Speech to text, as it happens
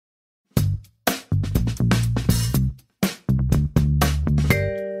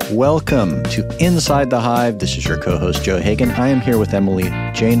Welcome to Inside the Hive. This is your co-host, Joe Hagan. I am here with Emily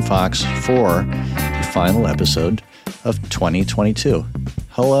Jane Fox for the final episode of 2022.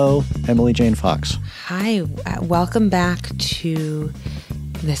 Hello, Emily Jane Fox. Hi. Welcome back to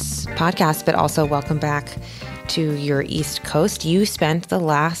this podcast, but also welcome back to your East Coast. You spent the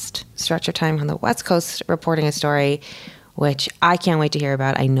last stretch of time on the West Coast reporting a story, which I can't wait to hear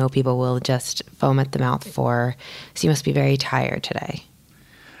about. I know people will just foam at the mouth for. So you must be very tired today.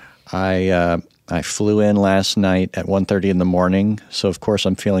 I flew in last night at 1:30 in the morning, so of course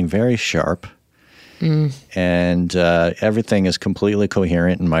I'm feeling very sharp. And everything is completely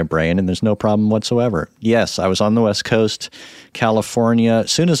coherent in my brain, and there's no problem whatsoever. Yes, I was on the West Coast, California.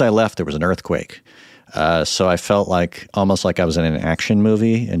 As soon as I left, there was an earthquake. So I felt almost like I was in an action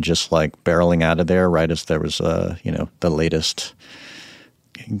movie and just like barreling out of there right as there was, the latest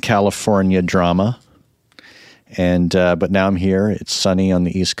California drama. And but now I'm here. It's sunny on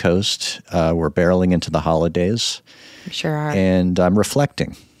the East Coast. We're barreling into the holidays. We sure are. And I'm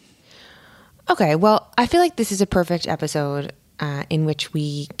reflecting. Okay, well, I feel like this is a perfect episode in which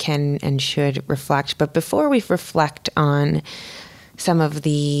we can and should reflect. But before we reflect on some of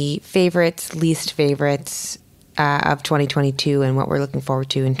the favorites, least favorites of 2022 and what we're looking forward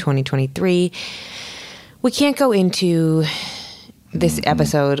to in 2023, we can't go into this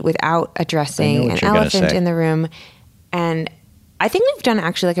episode without addressing an elephant in the room. And I think we've done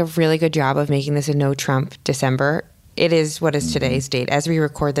actually like a really good job of making this a no Trump December. It is what is today's date. As we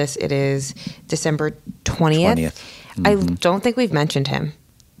record this, it is December 20th. I don't think we've mentioned him.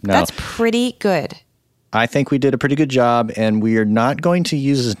 No. That's pretty good. I think we did a pretty good job, and we are not going to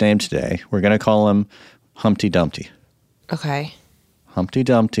use his name today. We're going to call him Humpty Dumpty. Okay. Humpty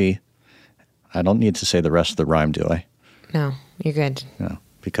Dumpty. I don't need to say the rest of the rhyme, do I? No, you're good. No,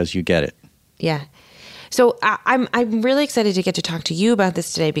 because you get it. Yeah. So I'm really excited to get to talk to you about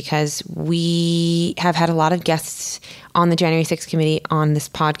this today because we have had a lot of guests on the January 6th committee on this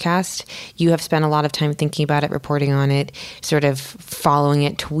podcast. You have spent a lot of time thinking about it, reporting on it, sort of following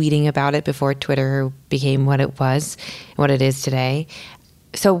it, tweeting about it before Twitter became what it was, what it is today.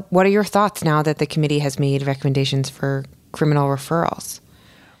 So what are your thoughts now that the committee has made recommendations for criminal referrals?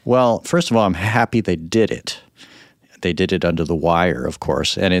 Well, first of all, I'm happy they did it. They did it under the wire, of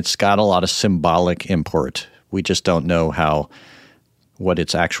course, and it's got a lot of symbolic import. We just don't know what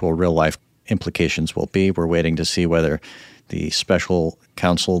its actual real-life implications will be. We're waiting to see whether the special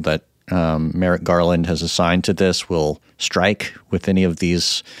counsel that Merrick Garland has assigned to this will strike with any of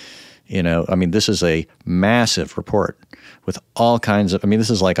these. This is a massive report with all kinds of. This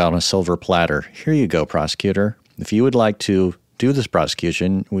is like on a silver platter. Here you go, prosecutor. If you would like to do this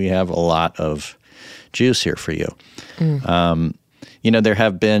prosecution, we have a lot of juice here for you. There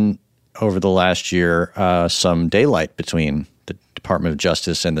have been over the last year some daylight between the Department of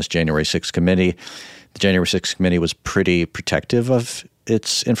Justice and this January 6th committee. The January 6th committee was pretty protective of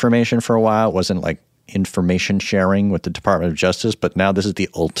its information for a while. It wasn't like information sharing with the Department of Justice, but now this is the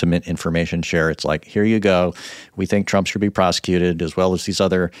ultimate information share. It's like, here you go. We think Trump should be prosecuted as well as these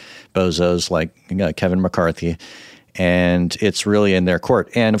other bozos like Kevin McCarthy. And it's really in their court.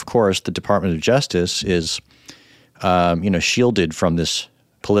 And of course, the Department of Justice is, shielded from this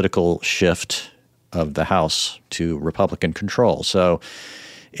political shift of the House to Republican control. So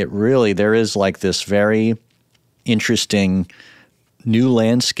there is like this very interesting new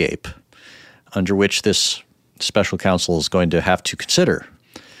landscape under which this special counsel is going to have to consider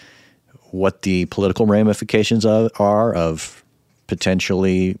what the political ramifications are of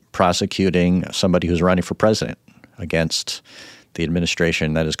potentially prosecuting somebody who's running for president against the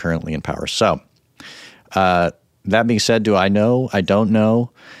administration that is currently in power. So that being said, do I know? I don't know.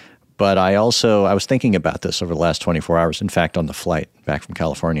 But I was thinking about this over the last 24 hours. In fact, on the flight back from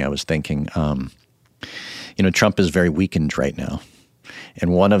California, I was thinking, Trump is very weakened right now.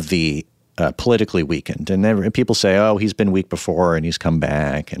 And one of the politically weakened. And people say, oh, he's been weak before and he's come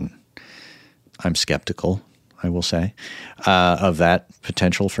back. And I'm skeptical, I will say, of that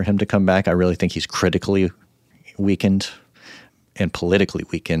potential for him to come back. I really think he's critically weakened and politically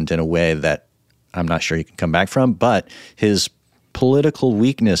weakened in a way that I'm not sure he can come back from. But his political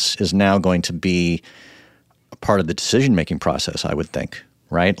weakness is now going to be a part of the decision-making process, I would think,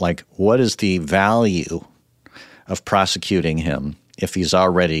 right? Like, what is the value of prosecuting him if he's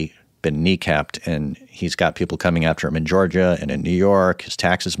already been kneecapped and he's got people coming after him in Georgia and in New York? His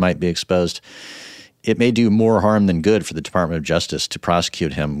taxes might be exposed. It may do more harm than good for the Department of Justice to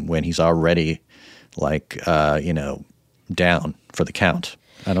prosecute him when he's already down for the count.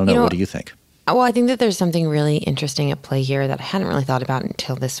 I don't know. What do you think? Well, I think that there's something really interesting at play here that I hadn't really thought about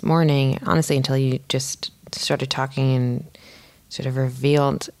until this morning, honestly, until you just started talking and sort of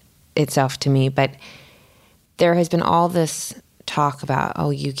revealed itself to me. But there has been all this talk about, oh,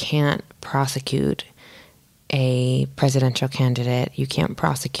 you can't prosecute a presidential candidate. You can't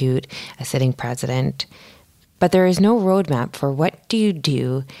prosecute a sitting president. But there is no roadmap for what do you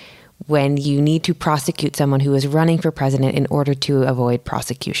do when you need to prosecute someone who is running for president in order to avoid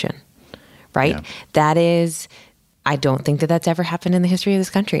prosecution, right? Yeah. That is, I don't think that that's ever happened in the history of this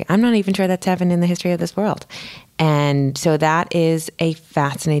country. I'm not even sure that's happened in the history of this world. And so that is a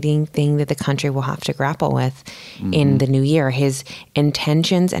fascinating thing that the country will have to grapple with in the new year. His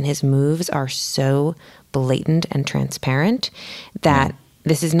intentions and his moves are so blatant and transparent that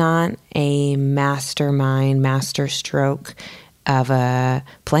this is not a mastermind, masterstroke of a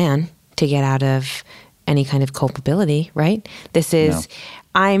plan to get out of any kind of culpability, right? This is,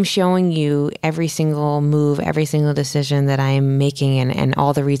 I'm showing you every single move, every single decision that I'm making and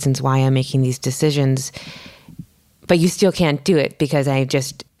all the reasons why I'm making these decisions, but you still can't do it because I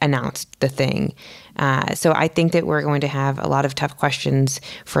just announced the thing. So I think that we're going to have a lot of tough questions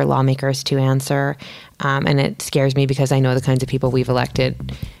for lawmakers to answer. And it scares me because I know the kinds of people we've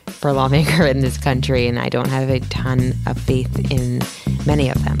elected for lawmaker in this country, and I don't have a ton of faith in many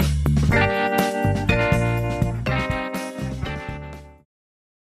of them.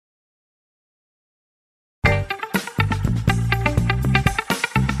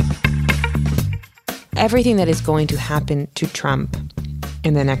 Everything that is going to happen to Trump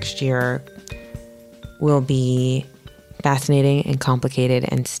in the next year will be fascinating and complicated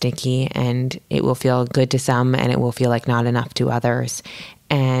and sticky, and it will feel good to some and it will feel like not enough to others.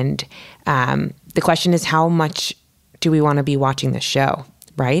 And the question is, how much do we want to be watching the show,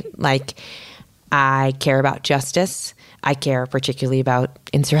 right? Like, I care about justice. I care particularly about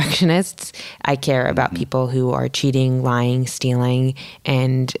insurrectionists. I care about people who are cheating, lying, stealing,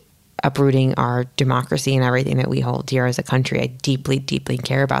 and uprooting our democracy and everything that we hold dear as a country. I deeply, deeply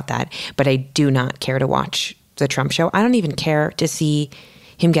care about that. But I do not care to watch the Trump show. I don't even care to see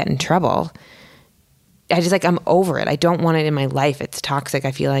him get in trouble. I'm over it. I don't want it in my life. It's toxic.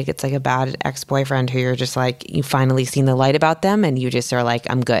 I feel like it's like a bad ex-boyfriend who you're just like, you've finally seen the light about them and you just are like,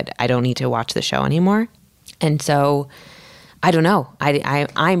 I'm good. I don't need to watch the show anymore. And so I don't know.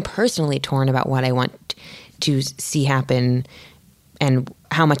 I'm personally torn about what I want to see happen and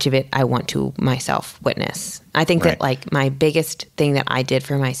how much of it I want to myself witness. I think that like my biggest thing that I did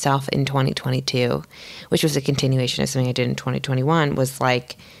for myself in 2022, which was a continuation of something I did in 2021, was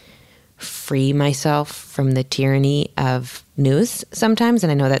like free myself from the tyranny of news sometimes.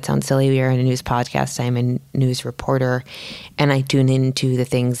 And I know that sounds silly. We are in a news podcast. I'm a news reporter, and I tune into the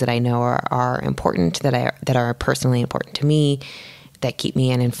things that I know are important, that are personally important to me, that keep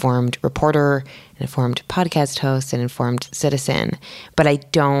me an informed reporter, an informed podcast host, an informed citizen. But I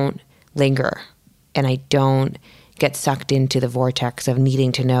don't linger, and I don't get sucked into the vortex of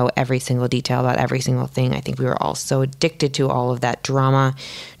needing to know every single detail about every single thing. I think we were all so addicted to all of that drama,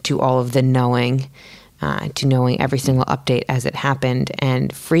 to all of the knowing, to knowing every single update as it happened.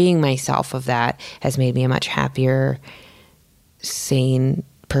 And freeing myself of that has made me a much happier, sane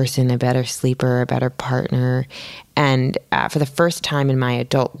person, a better sleeper, a better partner. And for the first time in my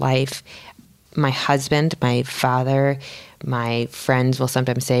adult life, my husband, my father, my friends will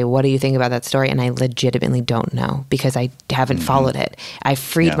sometimes say, what do you think about that story? And I legitimately don't know because I haven't followed it. I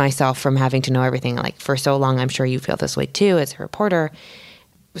freed myself from having to know everything. Like for so long, I'm sure you feel this way too as a reporter.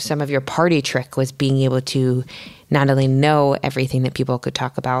 Some of your party trick was being able to not only know everything that people could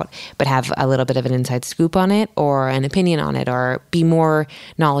talk about, but have a little bit of an inside scoop on it or an opinion on it or be more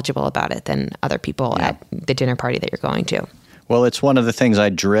knowledgeable about it than other people at the dinner party that you're going to. Well, it's one of the things I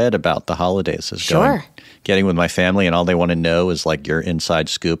dread about the holidays is getting with my family and all they want to know is like your inside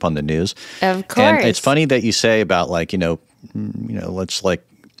scoop on the news. Of course. And it's funny that you say about like, let's like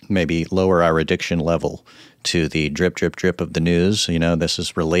maybe lower our addiction level to the drip, drip, drip of the news. This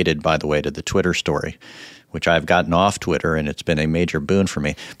is related, by the way, to the Twitter story, which I've gotten off Twitter, and it's been a major boon for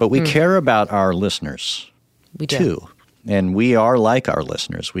me. But we care about our listeners, too. And we are like our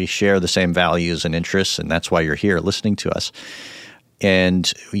listeners. We share the same values and interests, and that's why you're here listening to us.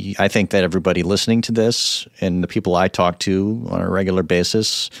 And I think that everybody listening to this and the people I talk to on a regular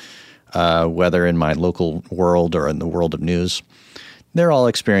basis, whether in my local world or in the world of news, they're all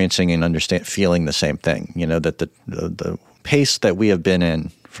experiencing and feeling the same thing. That the pace that we have been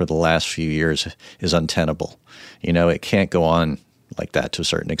in for the last few years is untenable. It can't go on like that to a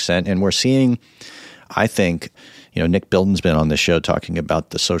certain extent. And we're seeing, I think, Nick Bilton's been on this show talking about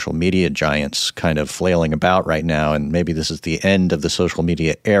the social media giants kind of flailing about right now, and maybe this is the end of the social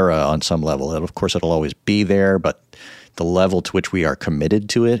media era on some level. And of course, it'll always be there, but the level to which we are committed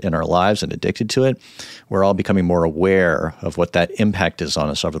to it in our lives and addicted to it, we're all becoming more aware of what that impact is on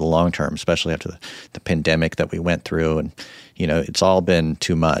us over the long term, especially after the pandemic that we went through. And, it's all been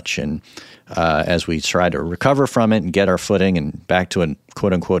too much. And as we try to recover from it and get our footing and back to a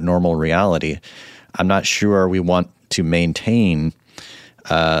quote-unquote normal reality, I'm not sure we want to maintain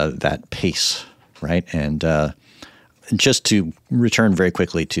that pace, right? And just to return very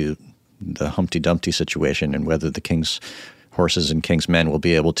quickly to the Humpty Dumpty situation and whether the king's horses and king's men will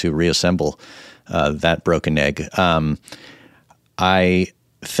be able to reassemble that broken egg. I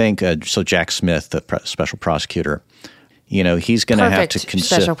think, so Jack Smith, the special prosecutor, he's going to have to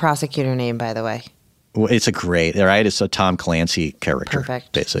consider. Special prosecutor name, by the way. Well, it's it's a Tom Clancy character,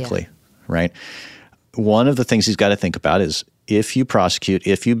 Perfect. basically, right? One of the things he's got to think about is if you prosecute,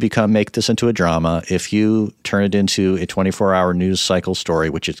 if you make this into a drama, if you turn it into a 24-hour news cycle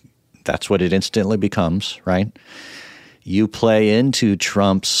story, that's what it instantly becomes, right? You play into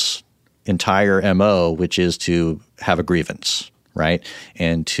Trump's entire MO, which is to have a grievance, right?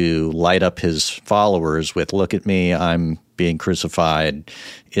 And to light up his followers with, look at me, I'm being crucified.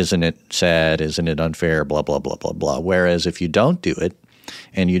 Isn't it sad? Isn't it unfair? Blah, blah, blah, blah, blah. Whereas if you don't do it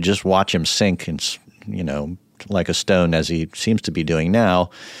and you just watch him sink and, like a stone as he seems to be doing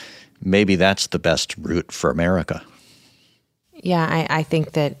now, maybe that's the best route for America. Yeah, I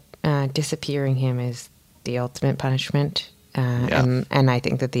think that disappearing him is the ultimate punishment. And I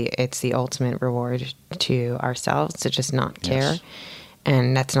think that it's the ultimate reward to ourselves to just not care. Yes.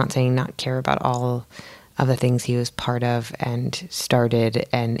 And that's not saying not care about all of the things he was part of and started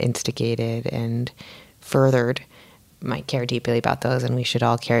and instigated and furthered. Might care deeply about those, and we should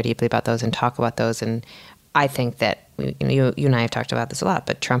all care deeply about those and talk about those. And I think that you and I have talked about this a lot,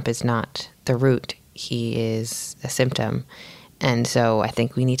 but Trump is not the root. He is a symptom. And so I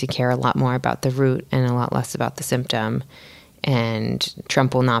think we need to care a lot more about the root and a lot less about the symptom. And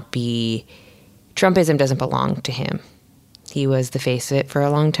Trumpism doesn't belong to him. He was the face of it for a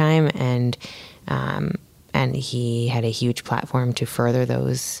long time, and he had a huge platform to further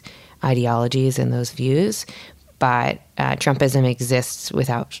those ideologies and those views. But Trumpism exists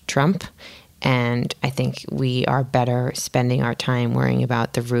without Trump, and I think we are better spending our time worrying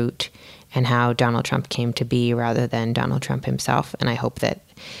about the root and how Donald Trump came to be rather than Donald Trump himself. And I hope that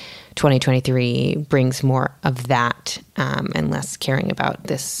 2023 brings more of that and less caring about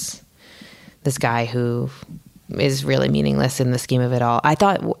this guy who is really meaningless in the scheme of it all. I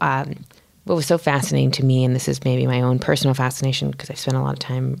thought what was so fascinating to me, and this is maybe my own personal fascination because I've spent a lot of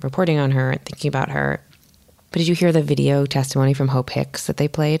time reporting on her and thinking about her, but did you hear the video testimony from Hope Hicks that they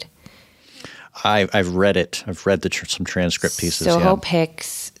played? I've read it. I've read some transcript pieces. So Hope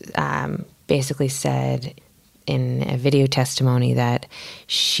Hicks basically said in a video testimony that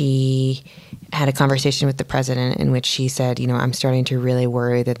she had a conversation with the president in which she said, I'm starting to really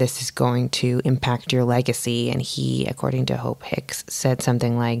worry that this is going to impact your legacy. And he, according to Hope Hicks, said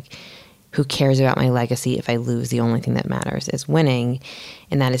something like, who cares about my legacy if I lose? The only thing that matters is winning.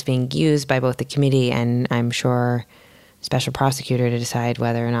 And that is being used by both the committee and I'm sure special prosecutor to decide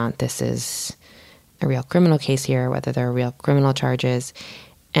whether or not this is a real criminal case here, whether there are real criminal charges.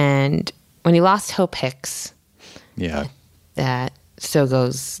 And when he lost Hope Hicks, that so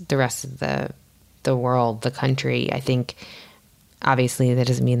goes the rest of the world, the country. I think, obviously, that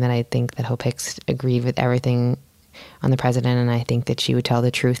doesn't mean that I think that Hope Hicks agreed with everything on the president, and I think that she would tell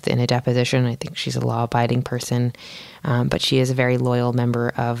the truth in a deposition. I think she's a law-abiding person, but she is a very loyal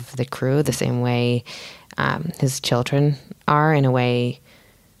member of the crew, the same way his children are, in a way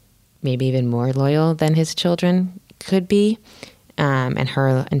maybe even more loyal than his children could be. And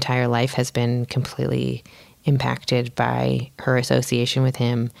her entire life has been completely impacted by her association with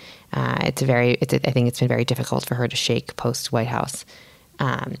him. I think it's been very difficult for her to shake post White House.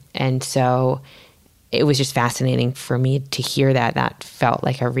 And so it was just fascinating for me to hear that. That felt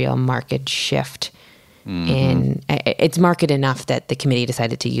like a real market shift. Mm-hmm. It's market enough that the committee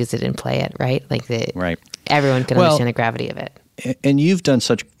decided to use it and play it, right? Right. Everyone can understand the gravity of it. And you've done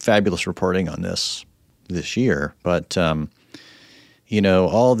such fabulous reporting on this year, but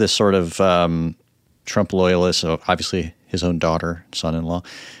all this sort of Trump loyalists, obviously his own daughter, son-in-law,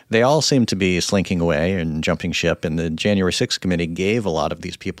 they all seem to be slinking away and jumping ship. And the January 6th committee gave a lot of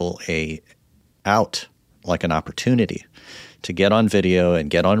these people an opportunity to get on video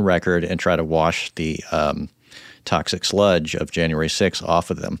and get on record and try to wash the toxic sludge of January 6th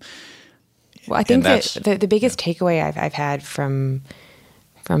off of them. Well, I think that the biggest takeaway I've had from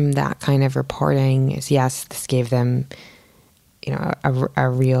that kind of reporting is, yes, this gave them, a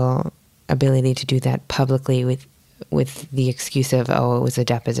real ability to do that publicly with the excuse of, it was a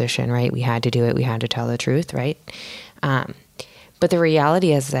deposition, right? We had to do it. We had to tell the truth, right? But the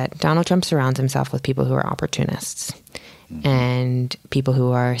reality is that Donald Trump surrounds himself with people who are opportunists and people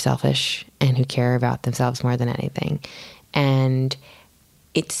who are selfish and who care about themselves more than anything. And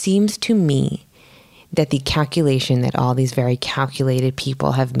it seems to me that the calculation that all these very calculated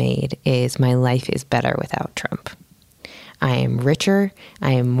people have made is my life is better without Trump. I am richer,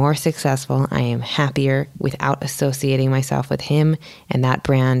 I am more successful, I am happier without associating myself with him and that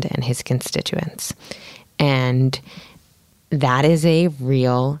brand and his constituents. And that is a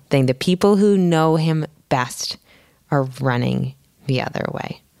real thing. The people who know him best are running the other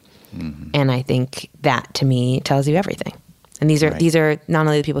way. Mm-hmm. And I think that, to me, tells you everything. And these are not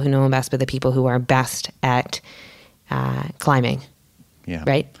only the people who know him best, but the people who are best at climbing. Yeah.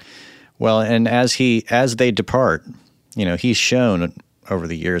 Right? Well, and as they depart, he's shown over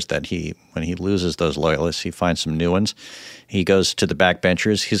the years that when he loses those loyalists, he finds some new ones. He goes to the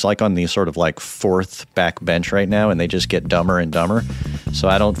backbenchers. He's like on the sort of like fourth back bench right now, and they just get dumber and dumber. So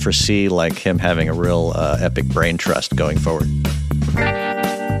I don't foresee like him having a real epic brain trust going forward.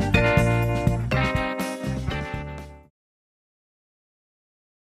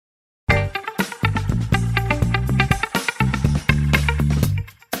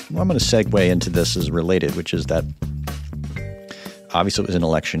 Well, I'm going to segue into this as related, which is that obviously it was an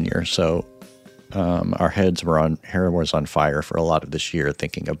election year, so our hair was on fire for a lot of this year,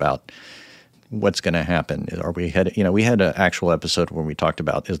 thinking about what's going to happen. We had an actual episode where we talked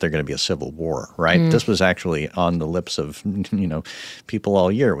about, is there going to be a civil war, right? This was actually on the lips of, people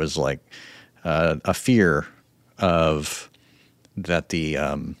all year. It was like a fear of that the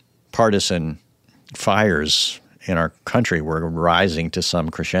partisan fires in our country were rising to some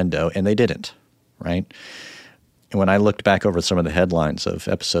crescendo, and they didn't, right? And when I looked back over some of the headlines of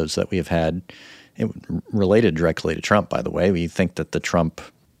episodes that we have had, it related directly to Trump, by the way. We think that the Trump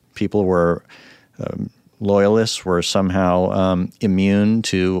people were loyalists, were somehow immune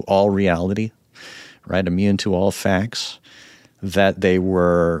to all reality, right? Immune to all facts, that they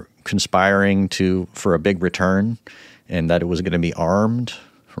were conspiring for a big return, and that it was going to be armed,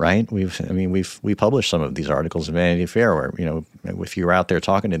 right? We published some of these articles in Vanity Fair where, if you were out there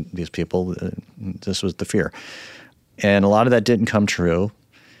talking to these people, this was the fear. And a lot of that didn't come true.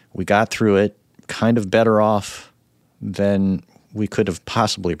 We got through it kind of better off than we could have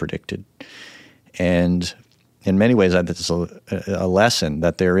possibly predicted. And in many ways, this is a lesson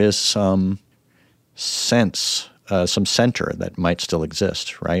that there is some sense, some center that might still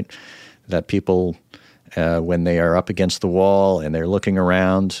exist, right? That people, when they are up against the wall and they're looking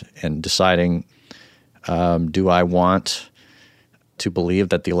around and deciding, do I want to believe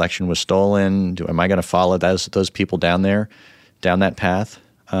that the election was stolen? Am I going to follow those people down that path?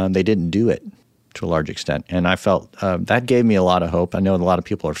 They didn't do it to a large extent. And I felt that gave me a lot of hope. I know a lot of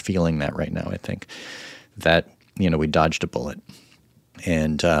people are feeling that right now, I think, that, we dodged a bullet.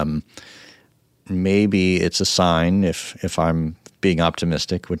 And maybe it's a sign, if I'm being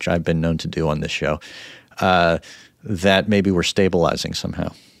optimistic, which I've been known to do on this show, that maybe we're stabilizing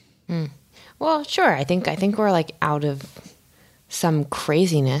somehow. Well, sure. I think we're like out of some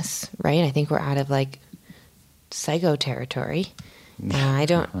craziness, right? I think we're out of like psycho territory. I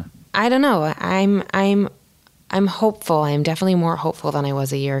don't know. I'm hopeful. I'm definitely more hopeful than I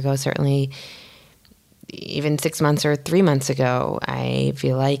was a year ago. Certainly, even 6 months or 3 months ago, I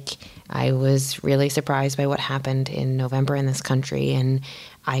feel like I was really surprised by what happened in November in this country, and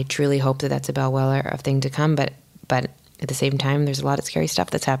I truly hope that that's a bellwether of things to come. But at the same time, there's a lot of scary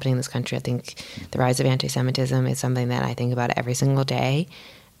stuff that's happening in this country. I think the rise of anti-Semitism is something that I think about every single day,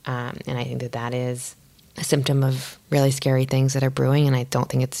 and I think that is a symptom of really scary things that are brewing, and I don't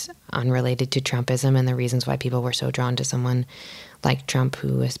think it's unrelated to Trumpism and the reasons why people were so drawn to someone like Trump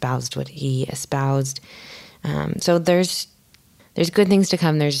who espoused what he espoused. So there's good things to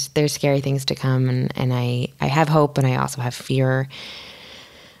come. There's scary things to come, and I have hope, and I also have fear.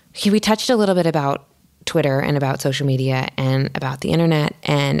 We touched a little bit about Twitter and about social media and about the internet,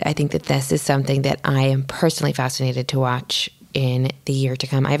 and I think that this is something that I am personally fascinated to watch in the year to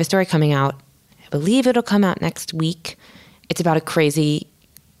come. I have a story coming out. I believe it'll come out next week. It's about a crazy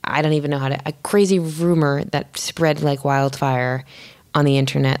rumor that spread like wildfire on the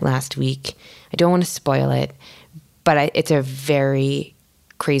internet last week. I don't want to spoil it, but it's a very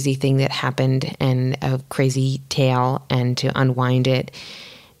crazy thing that happened and a crazy tale, and to unwind it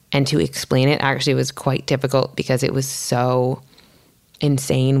and to explain it actually was quite difficult because it was so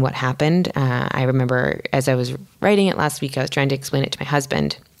insane what happened. I remember as I was writing it last week, I was trying to explain it to my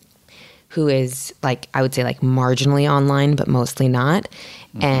husband, who is like, I would say like marginally online, but mostly not.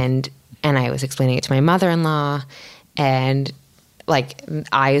 Mm-hmm. And I was explaining it to my mother-in-law, and like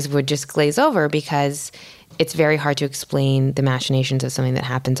eyes would just glaze over because it's very hard to explain the machinations of something that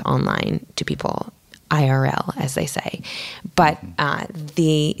happens online to people, IRL, as they say. But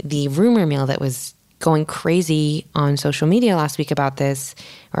the rumor mill that was going crazy on social media last week about this,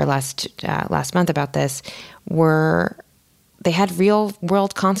 or last month about this, they had real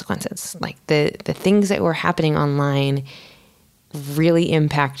world consequences. Like the things that were happening online really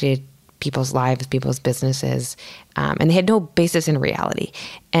impacted people's lives, people's businesses, and they had no basis in reality.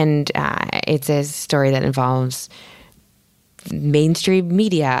 And it's a story that involves mainstream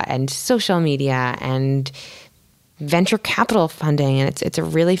media and social media and venture capital funding, and it's a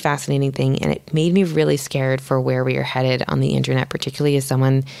really fascinating thing, and it made me really scared for where we are headed on the internet, particularly as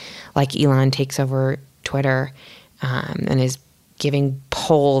someone like Elon takes over Twitter and is giving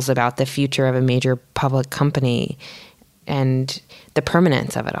polls about the future of a major public company and the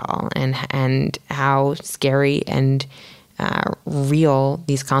permanence of it all, and how scary and real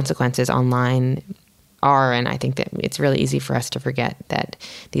these consequences online are. And I think that it's really easy for us to forget that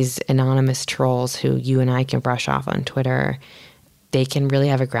these anonymous trolls who you and I can brush off on Twitter, they can really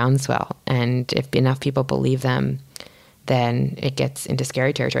have a groundswell. And if enough people believe them, then it gets into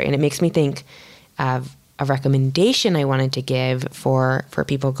scary territory. And it makes me think of a recommendation I wanted to give for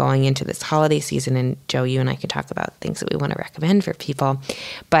people going into this holiday season. And Joe, you and I could talk about things that we want to recommend for people.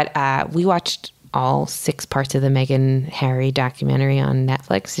 But we watched all 6 parts of the Meghan Harry documentary on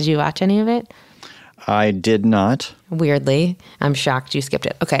Netflix. Did you watch any of it? I did not. Weirdly. I'm shocked you skipped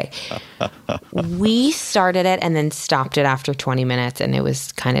it. Okay. We started it and then stopped it after 20 minutes, and it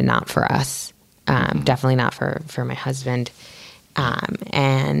was kind of not for us. Definitely not for my husband.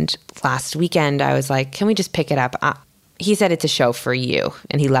 And last weekend, I was like, can we just pick it up? He said it's a show for you,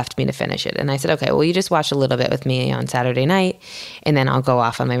 and he left me to finish it. And I said, okay, well, you just watch a little bit with me on Saturday night, and then I'll go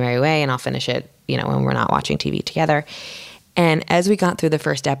off on my merry way, and I'll finish it, when we're not watching TV together. And as we got through the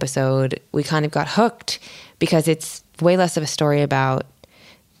first episode, we kind of got hooked because it's way less of a story about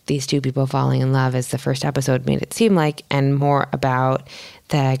these two people falling in love as the first episode made it seem like, and more about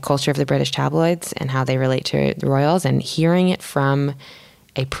the culture of the British tabloids and how they relate to the royals, and hearing it from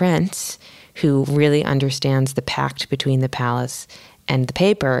a prince who really understands the pact between the palace and the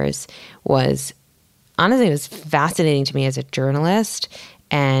papers was fascinating to me as a journalist.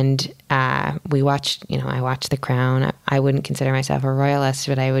 And we watched, I watched The Crown. I wouldn't consider myself a royalist,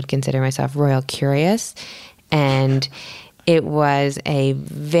 but I would consider myself royal curious. And it was a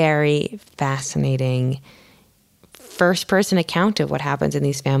very fascinating first-person account of what happens in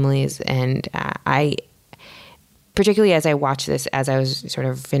these families. And I, particularly as I watched this, as I was sort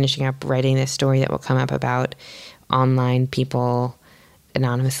of finishing up writing this story that will come up about online people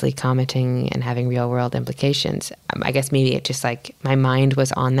anonymously commenting and having real world implications. I guess maybe it just like my mind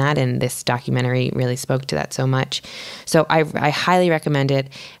was on that, and this documentary really spoke to that so much. So I highly recommend it.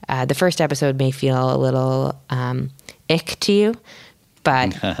 The first episode may feel a little ick to you,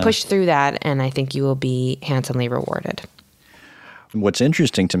 but push through that and I think you will be handsomely rewarded. What's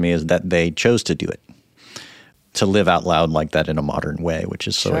interesting to me is that they chose to do it, to live out loud like that in a modern way, which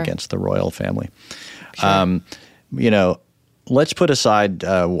is so against the royal family. Sure. Let's put aside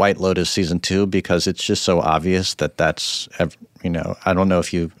White Lotus season 2 because it's just so obvious that that's, I don't know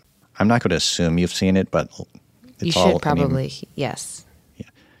if I'm not going to assume you've seen it, but it's you should probably, yes. Yeah,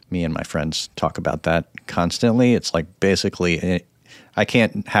 me and my friends talk about that constantly. It's like basically, I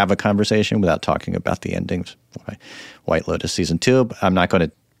can't have a conversation without talking about the endings of White Lotus season 2. I'm not going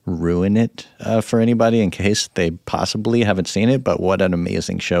to ruin it for anybody in case they possibly haven't seen it, but what an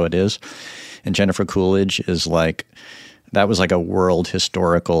amazing show it is. And Jennifer Coolidge is that was like a world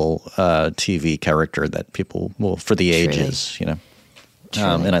historical TV character that people will, for the ages,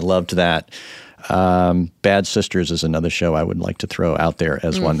 and I loved that. Bad Sisters is another show I would like to throw out there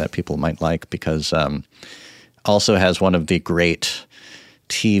as one that people might like because also has one of the great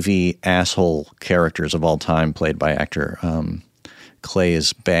TV asshole characters of all time played by actor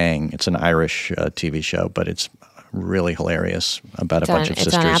Claes Bang. It's an Irish TV show, but it's really hilarious about a bunch of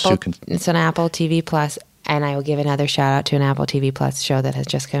sisters. It's on Apple TV Plus. And I will give another shout out to an Apple TV Plus show that has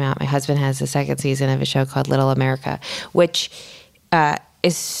just come out. My husband has the second season of a show called Little America, which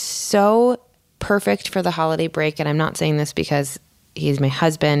is so perfect for the holiday break. And I'm not saying this because he's my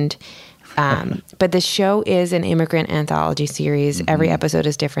husband, but the show is an immigrant anthology series. Mm-hmm. Every episode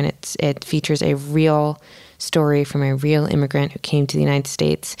is different. It features a real story from a real immigrant who came to the United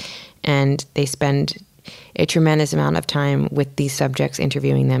States, and they spend a tremendous amount of time with these subjects,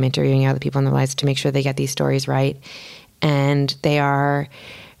 interviewing other people in their lives to make sure they get these stories right. And they're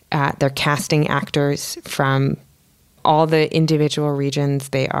casting actors from all the individual regions.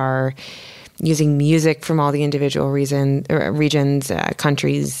 They are using music from all the individual regions,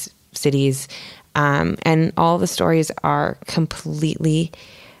 countries, cities. And all the stories are completely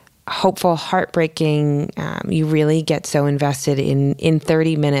hopeful, heartbreaking. You really get so invested in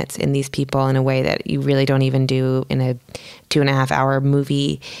 30 minutes in these people in a way that you really don't even do in a 2.5 hour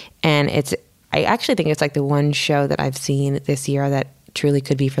movie. And I actually think it's like the one show that I've seen this year that truly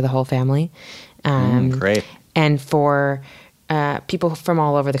could be for the whole family. Great. And for people from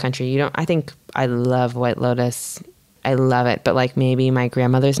all over the country. I think I love White Lotus. I love it. But like maybe my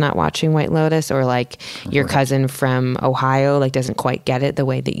grandmother's not watching White Lotus, or like your cousin from Ohio like doesn't quite get it the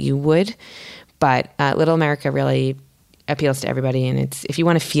way that you would. But Little America really appeals to everybody. And if you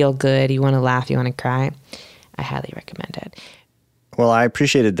want to feel good, you want to laugh, you want to cry, I highly recommend it. Well, I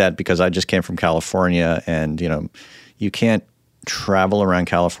appreciated that because I just came from California, and, you can't travel around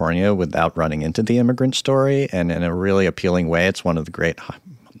California without running into the immigrant story, and in a really appealing way. It's one of the great,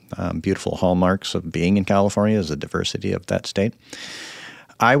 beautiful hallmarks of being in California is the diversity of that state.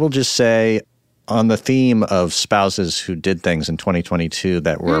 I will just say, on the theme of spouses who did things in 2022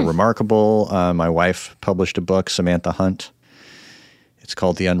 that were remarkable, my wife published a book, Samantha Hunt. It's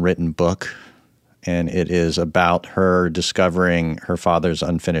called The Unwritten Book, and it is about her discovering her father's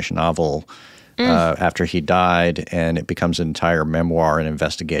unfinished novel after he died, and it becomes an entire memoir and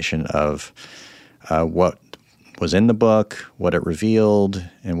investigation of what was in the book, what it revealed,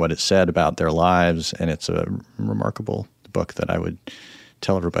 and what it said about their lives. And it's a remarkable book that I would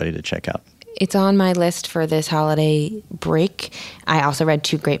tell everybody to check out. It's on my list for this holiday break. I also read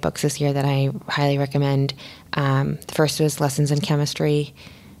 2 great books this year that I highly recommend. The first was Lessons in Chemistry.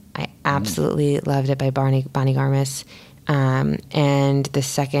 I absolutely loved it, by Bonnie Garmis. And the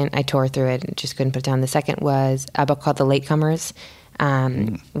second, I tore through it and just couldn't put it down. The second was a book called The Latecomers,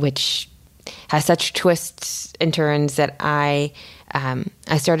 which has such twists and turns that I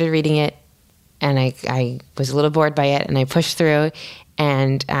started reading it, and I was a little bored by it, and I pushed through,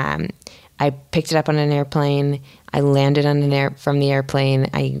 and I picked it up on an airplane. I landed from the airplane.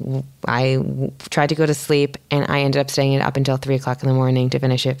 I tried to go to sleep, and I ended up staying up until 3:00 in the morning to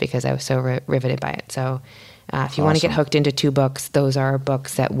finish it because I was so riveted by it. So if you want to get hooked into 2 books, those are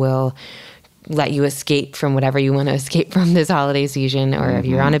books that will let you escape from whatever you want to escape from this holiday season. Or if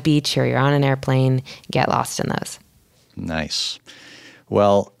you're on a beach or you're on an airplane, get lost in those. Nice.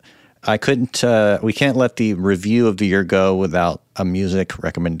 Well, we can't let the review of the year go without a music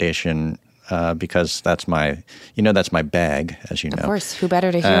recommendation, because that's my bag, as you know. Of course. Who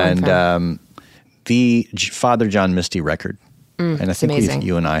better to hear one from? And the Father John Misty record. And I think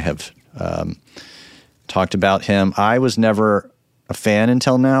you and I have talked about him. I was never a fan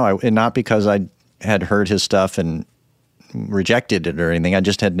until now, and not because I had heard his stuff and rejected it or anything. I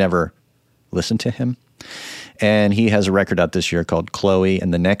just had never listened to him. And he has a record out this year called Chloe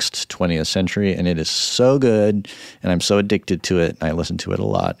and the Next 20th Century, and it is so good, and I'm so addicted to it. I listen to it a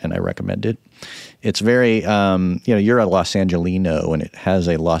lot, and I recommend it. It's very, you're a Los Angelino, and it has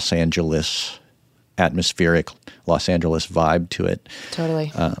a Los Angeles atmospheric Los Angeles vibe to it.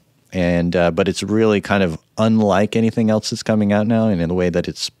 Totally. But it's really kind of unlike anything else that's coming out now, and in the way that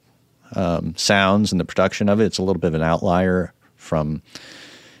it's sounds and the production of it, it's a little bit of an outlier from,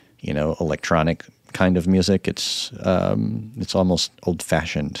 electronic kind of music. It's almost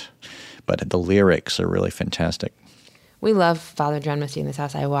old-fashioned, but the lyrics are really fantastic. We love Father John Misty in this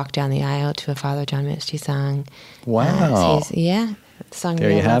house. I walked down the aisle to a Father John Misty song. Wow. The song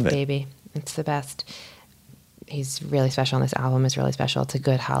There you have it. Baby. It's the best. He's really special, and this album is really special. It's a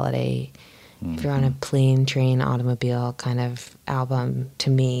good holiday, if you're on a plane, train, automobile kind of album, to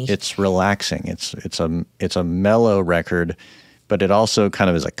me. It's relaxing. It's a mellow record, but it also kind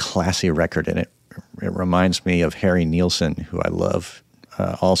of is a classy record, and it reminds me of Harry Nilsson, who I love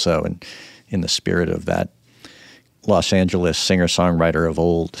also, and in the spirit of that Los Angeles singer-songwriter of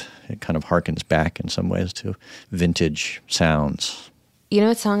old. It kind of harkens back in some ways to vintage sounds. You know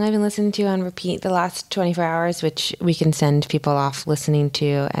what song I've been listening to on repeat the last 24 hours, which we can send people off listening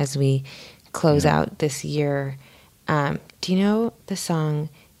to as we close out this year? Do you know the song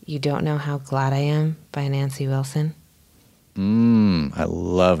You Don't Know How Glad I Am by Nancy Wilson? I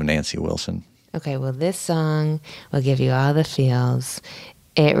love Nancy Wilson. Okay, well, this song will give you all the feels.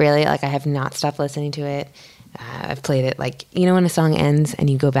 It really, I have not stopped listening to it. I've played it when a song ends and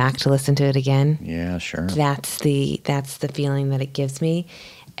you go back to listen to it again. Yeah, sure. That's the feeling that it gives me,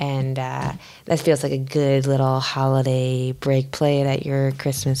 and that feels like a good little holiday break. Play it at your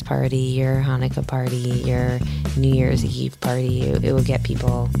Christmas party, your Hanukkah party, your New Year's Eve party. It will get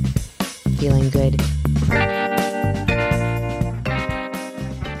people feeling good.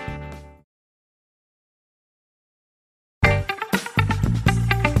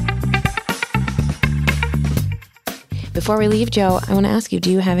 Before we leave, Joe, I want to ask you,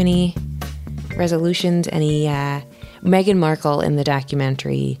 do you have any resolutions, any Meghan Markle in the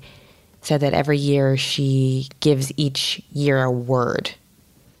documentary said that every year she gives each year a word.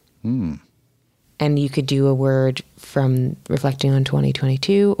 And you could do a word from reflecting on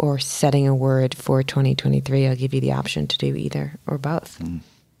 2022 or setting a word for 2023. I'll give you the option to do either or both.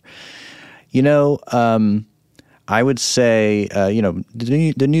 You know, I would say,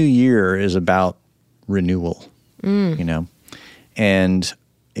 the new year is about renewal, you know, and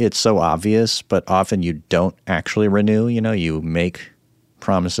it's so obvious, but often you don't actually renew. You know, you make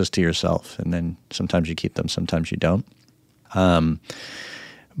promises to yourself and then sometimes you keep them, sometimes you don't.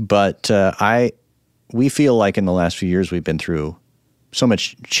 But we feel like in the last few years we've been through so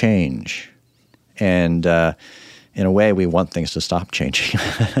much change, and in a way we want things to stop changing,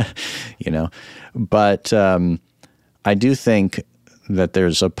 you know. But I do think that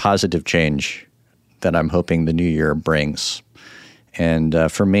there's a positive change that I'm hoping the new year brings. And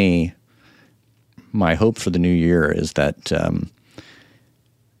for me, my hope for the new year is that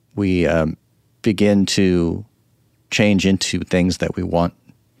we begin to change into things that we want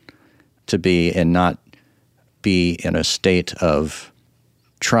to be and not be in a state of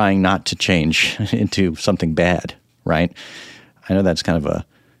trying not to change into something bad, right? I know that's kind of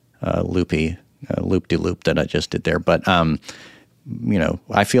a loop-de-loop that I just did there, but you know,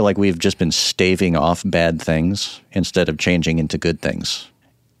 I feel like we've just been staving off bad things instead of changing into good things.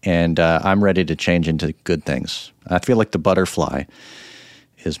 And I'm ready to change into good things. I feel like the butterfly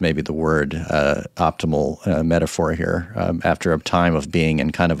is maybe the word optimal metaphor here after a time of being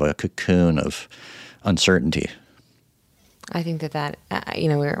in kind of a cocoon of uncertainty. I think that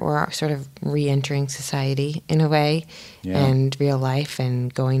we're sort of re-entering society in a way, Yeah. and real life,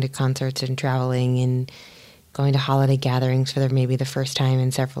 and going to concerts and traveling and going to holiday gatherings for maybe the first time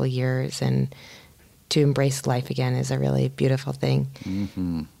in several years, and to embrace life again is a really beautiful thing.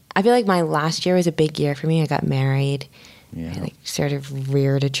 Mm-hmm. I feel like my last year was a big year for me. I got married. Yeah. I sort of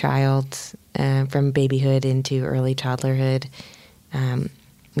reared a child from babyhood into early toddlerhood.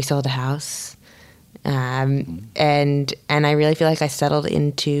 We sold a house. And I really feel like I settled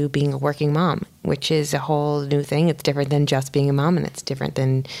into being a working mom, which is a whole new thing. It's different than just being a mom, and it's different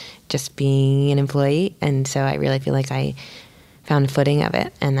than just being an employee. And so I really feel like I found a footing of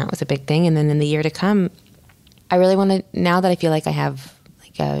it, and that was a big thing. And then in the year to come, I really want to, now that I feel like I have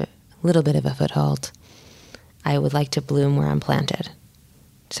like a little bit of a foothold, I would like to bloom where I'm planted.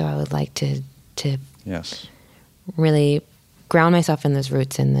 So I would like to Yes. really ground myself in those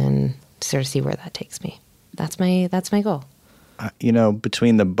roots and then sort of see where that takes me. That's my goal. You know,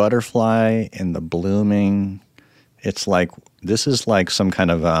 between the butterfly and the blooming, it's like, this is like some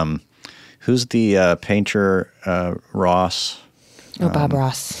kind of, who's the painter, Ross? Bob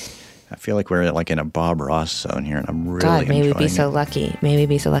Ross. I feel like we're like in a Bob Ross zone here, and I'm really God, may we enjoying be so it. lucky. May we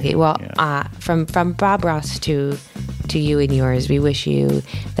be so lucky. Well, Yeah. From Bob Ross to you and yours, we wish you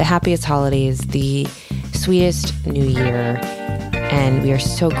the happiest holidays, the sweetest new year, and we are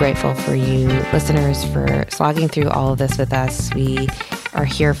so grateful for you, listeners, for slogging through all of this with us. We are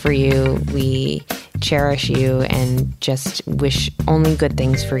here for you. We cherish you and just wish only good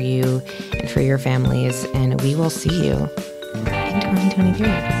things for you and for your families. And we will see you in 2023.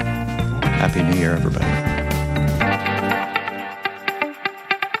 Happy New Year, everybody.